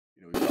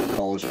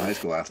college and high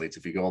school athletes,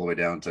 if you go all the way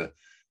down to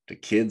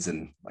kids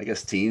and I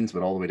guess teens,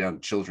 but all the way down to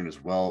children as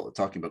well,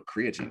 talking about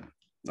creatine.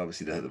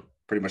 Obviously, the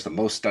pretty much the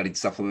most studied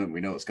supplement. We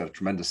know it's got a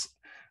tremendous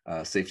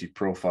safety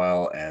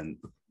profile, and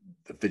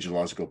the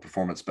physiological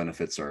performance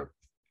benefits are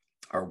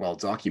well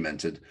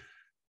documented.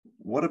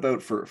 What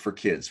about for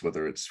kids,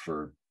 whether it's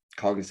for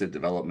cognitive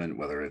development,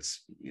 whether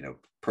it's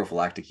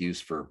prophylactic use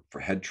for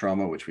head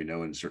trauma, which we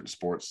know in certain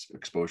sports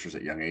exposures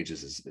at young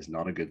ages is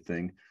not a good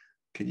thing?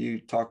 Can you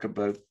talk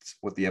about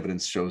what the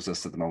evidence shows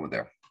us at the moment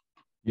there?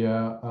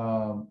 Yeah,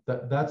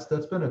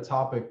 that's been a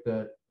topic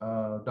that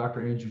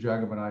Dr. Andrew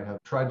Jacob and I have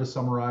tried to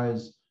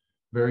summarize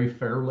very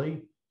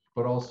fairly,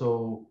 but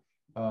also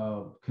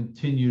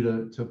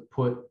continue to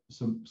put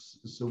so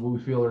what we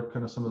feel are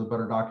kind of some of the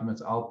better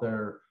documents out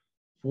there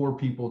for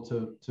people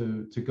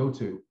to go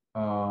to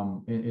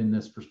in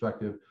this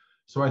perspective.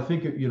 So I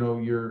think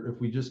if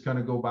we just kind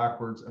of go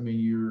backwards, I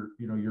mean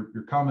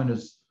your comment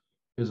is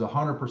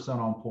 100%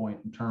 on point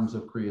in terms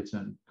of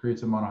creatine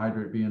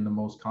monohydrate being the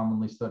most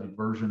commonly studied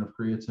version of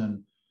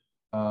creatine.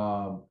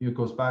 It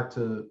goes back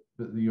to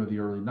the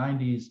early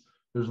 90s.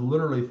 There's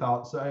literally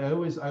thoughts. I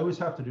always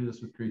have to do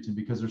this with creatine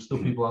because there's still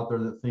people out there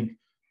that think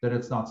that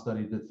it's not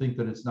studied, that think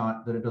that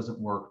it doesn't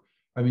work.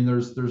 I mean,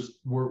 there's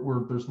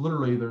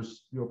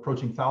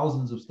approaching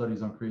thousands of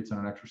studies on creatine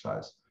and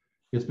exercise.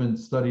 It's been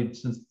studied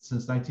since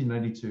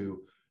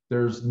 1992.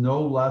 There's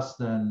no less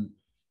than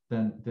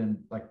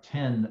like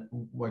 10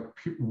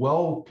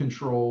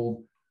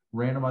 well-controlled,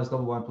 randomized,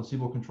 double-blind,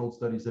 placebo-controlled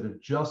studies that have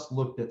just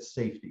looked at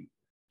safety.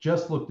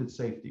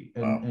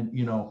 And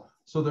wow.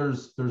 So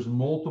there's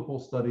multiple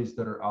studies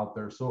that are out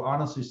there. So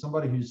honestly,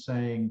 somebody who's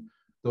saying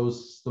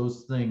those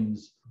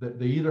things, that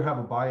they either have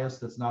a bias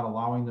that's not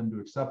allowing them to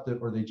accept it,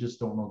 or they just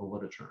don't know the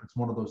literature. It's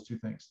one of those two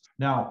things.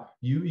 Now,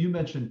 you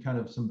mentioned kind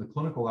of some of the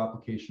clinical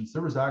applications.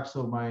 There was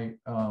actually my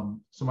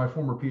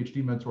former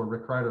PhD mentor,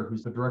 Rick Kreider,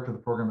 who's the director of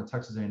the program at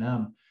Texas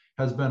A&M,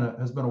 has been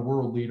a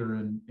world leader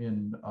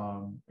in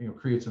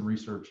creatine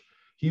research.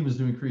 He was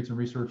doing creatine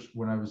research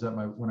when I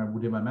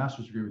did my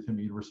master's degree with him at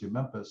the University of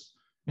Memphis,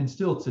 and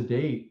still to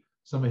date,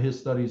 some of his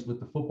studies with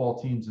the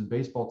football teams and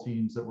baseball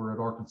teams that were at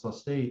Arkansas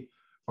State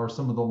are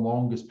some of the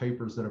longest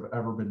papers that have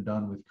ever been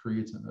done with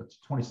creatine. It's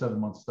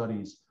 27-month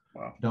studies.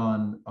 Wow.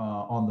 Done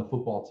on the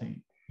football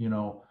team.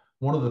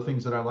 One of the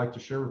things that I like to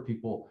share with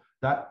people,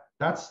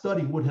 that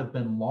study would have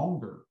been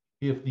longer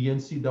if the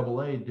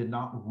NCAA did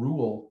not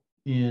rule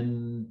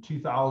in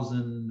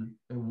 2000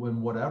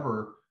 when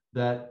whatever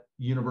that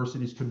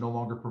universities could no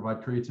longer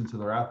provide creatine to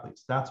their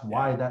athletes. That's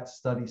why that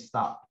study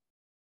stopped.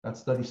 That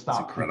study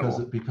stopped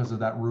because of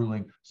that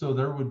ruling. So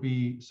there would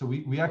be,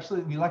 we like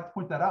to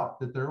point that out,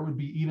 that there would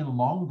be even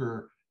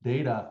longer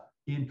data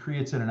in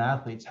creatine in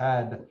athletes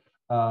had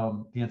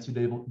the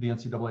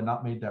NCAA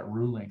not made that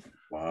ruling.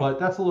 Wow. But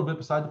that's a little bit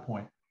beside the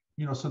point.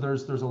 So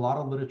there's a lot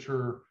of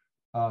literature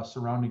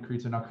surrounding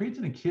creatine. Now,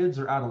 creatine in kids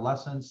or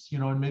adolescents,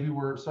 and maybe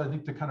so I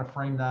think to kind of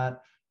frame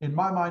that, in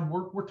my mind,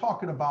 we're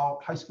talking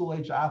about high school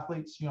age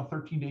athletes,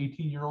 13 to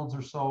 18 year olds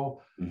or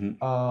so. Mm-hmm.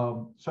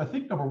 So I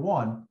think number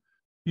one,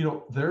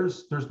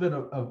 there's been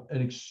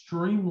an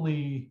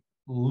extremely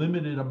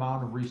limited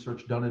amount of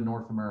research done in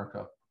North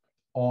America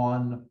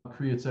on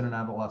creatine in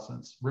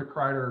adolescents. Rick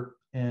Kreider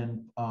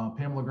and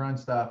Pamela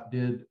Grindstaff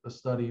did a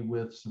study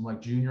with some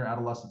like junior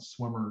adolescent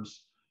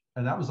swimmers,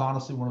 and that was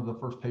honestly one of the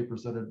first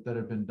papers that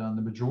had been done.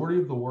 The majority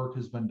of the work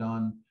has been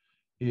done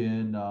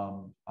in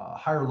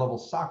higher level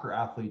soccer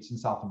athletes in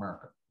South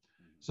America.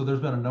 So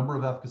there's been a number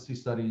of efficacy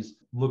studies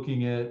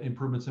looking at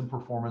improvements in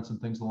performance and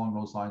things along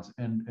those lines,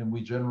 and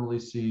we generally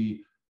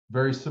see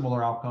very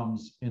similar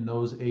outcomes in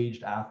those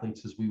aged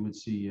athletes as we would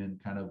see in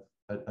kind of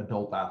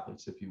adult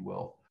athletes, if you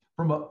will.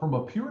 From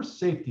a pure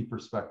safety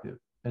perspective,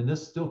 and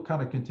this still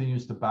kind of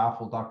continues to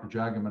baffle Dr.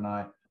 Jagam and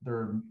I, there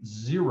are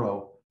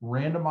zero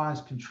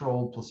randomized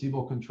controlled,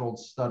 placebo-controlled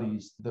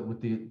studies that with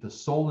the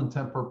sole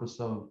intent purpose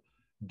of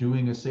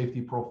doing a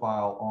safety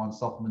profile on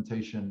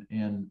supplementation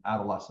in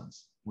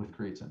adolescents with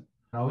creatine.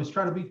 I always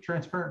try to be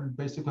transparent and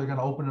basically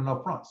kind of open and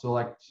upfront.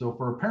 So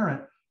for a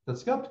parent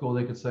that's skeptical,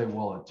 they could say,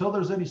 well, until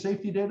there's any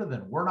safety data,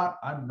 then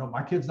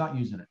my kid's not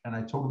using it. And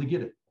I totally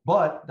get it.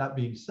 But that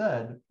being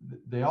said,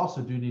 they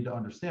also do need to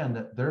understand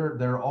that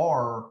there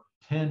are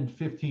 10,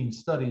 15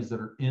 studies that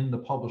are in the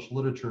published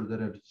literature that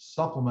have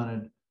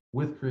supplemented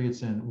with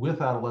creatine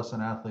with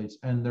adolescent athletes,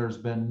 and there's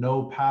been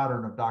no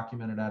pattern of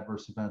documented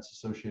adverse events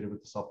associated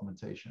with the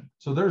supplementation.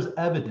 So there's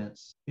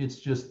evidence. It's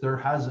just there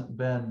hasn't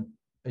been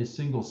a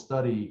single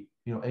study,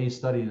 a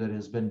study that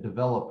has been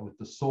developed with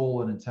the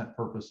sole and intent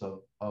purpose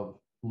of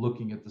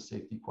looking at the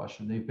safety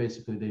question.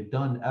 They've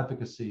done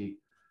efficacy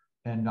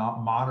and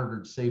not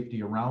monitored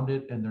safety around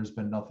it, and there's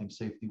been nothing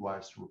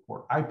safety-wise to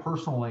report. I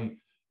personally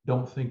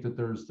don't think that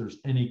there's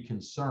any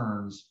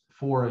concerns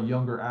for a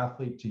younger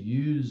athlete to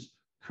use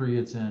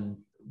creatine,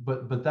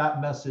 but that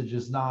message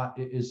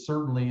is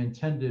certainly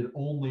intended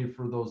only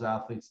for those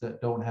athletes that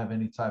don't have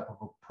any type of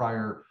a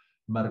prior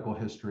medical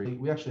history.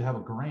 We actually have a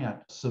grant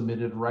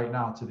submitted right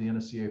now to the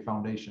NSCA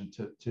Foundation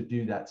to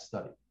do that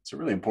study. It's a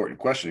really important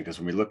question because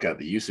when we look at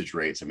the usage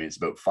rates, I mean, it's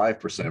about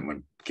 5%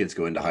 when kids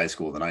go into high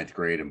school, the ninth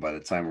grade. And by the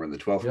time we're in the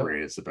 12th Yep.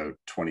 grade, it's about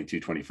 22,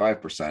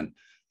 25%.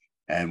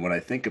 And when I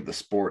think of the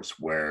sports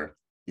where,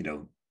 you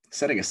know,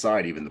 setting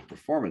aside even the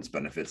performance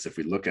benefits, if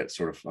we look at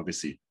sort of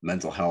obviously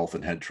mental health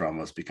and head trauma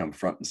has become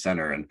front and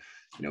center. And,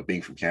 you know,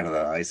 being from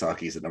Canada, ice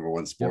hockey is the number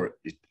one sport.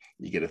 Yep.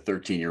 You get a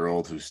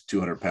 13-year-old who's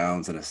 200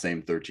 pounds and a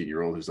same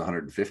 13-year-old who's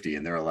 150,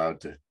 and they're allowed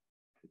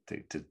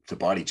to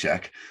body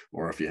check.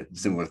 Or if you had a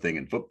similar thing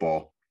in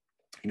football,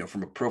 you know,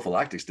 from a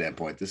prophylactic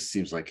standpoint, this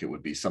seems like it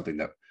would be something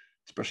that,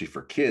 especially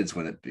for kids,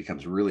 when it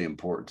becomes really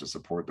important to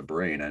support the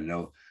brain. I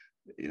know,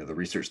 you know, the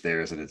research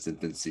there is in its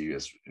infancy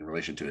as in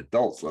relation to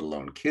adults, let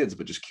alone kids,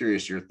 but just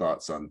curious your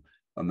thoughts on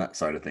that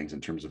side of things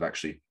in terms of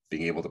actually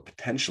being able to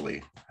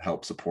potentially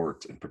help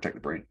support and protect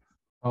the brain.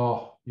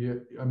 Oh, yeah.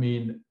 I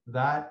mean,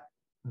 that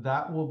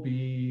will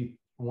be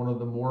one of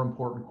the more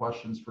important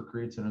questions for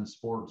creatine in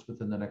sports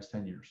within the next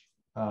 10 years.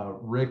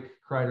 Rick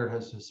Kreider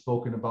has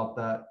spoken about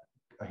that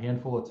a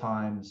handful of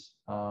times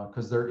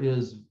because there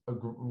is a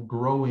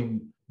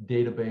growing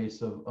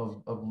database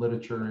of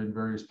literature in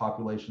various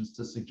populations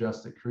to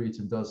suggest that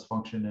creatine does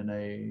function in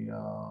a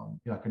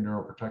like a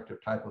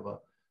neuroprotective type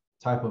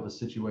of a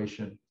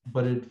situation.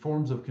 But in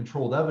forms of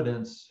controlled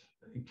evidence,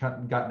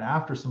 gotten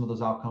after some of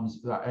those outcomes,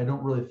 I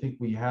don't really think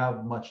we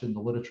have much in the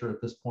literature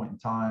at this point in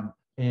time.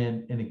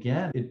 And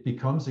again, it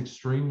becomes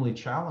extremely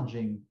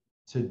challenging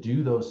to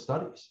do those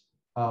studies.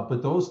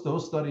 But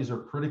those studies are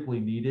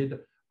critically needed.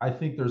 I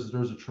think there's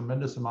a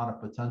tremendous amount of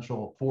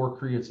potential for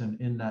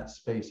creatine in that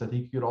space. I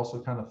think you could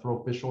also kind of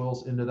throw fish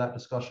oils into that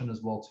discussion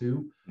as well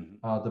too.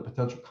 Mm-hmm. The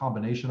potential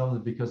combination of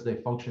them, because they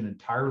function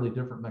entirely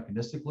different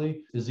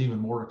mechanistically, is even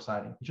more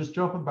exciting. Just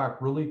jumping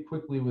back really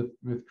quickly with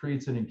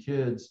creatine in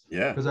kids,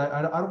 because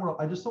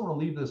I just don't want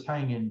to leave this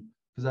hanging,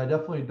 because I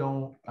definitely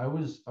don't. I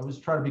was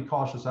trying to be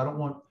cautious. I don't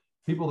want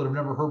people that have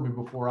never heard me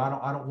before. I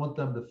don't want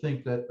them to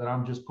think that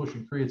I'm just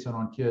pushing creatine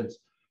on kids.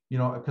 You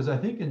know, because I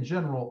think in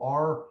general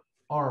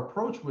our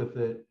approach with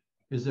it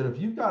is that if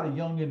you've got a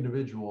young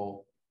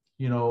individual,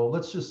 you know,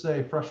 let's just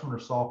say freshman or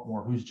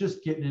sophomore, who's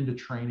just getting into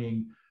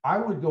training, I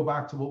would go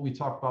back to what we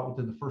talked about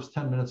within the first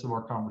 10 minutes of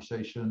our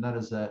conversation. And that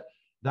is that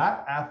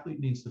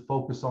athlete needs to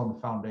focus on the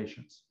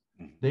foundations.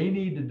 They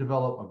need to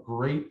develop a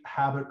great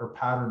habit or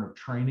pattern of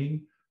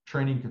training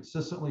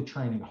consistently,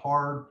 training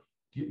hard,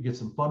 get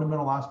some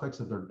fundamental aspects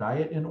of their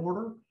diet in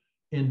order.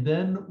 And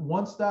then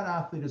once that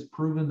athlete has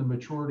proven the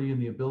maturity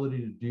and the ability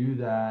to do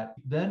that,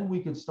 then we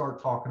can start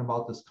talking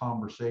about this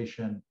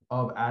conversation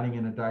of adding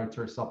in a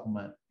dietary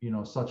supplement,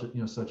 such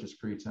as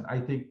creatine. I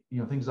think,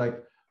 things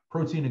like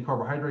protein and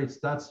carbohydrates,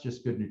 that's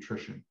just good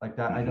nutrition. Like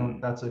that,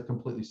 that's a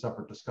completely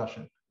separate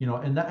discussion,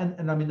 and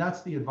I mean,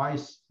 that's the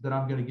advice that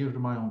I'm going to give to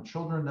my own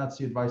children. That's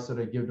the advice that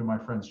I give to my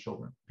friends'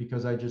 children,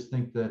 because I just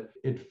think that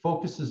it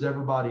focuses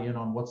everybody in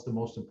on what's the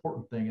most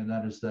important thing. And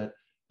that is that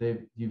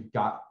you've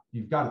got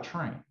to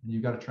train, and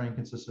you've got to train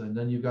consistently, and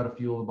then you've got to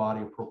fuel the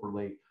body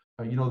appropriately.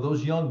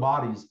 Those young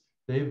bodies,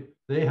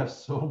 they have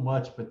so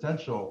much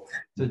potential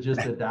to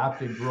just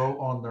adapt and grow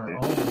on their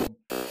own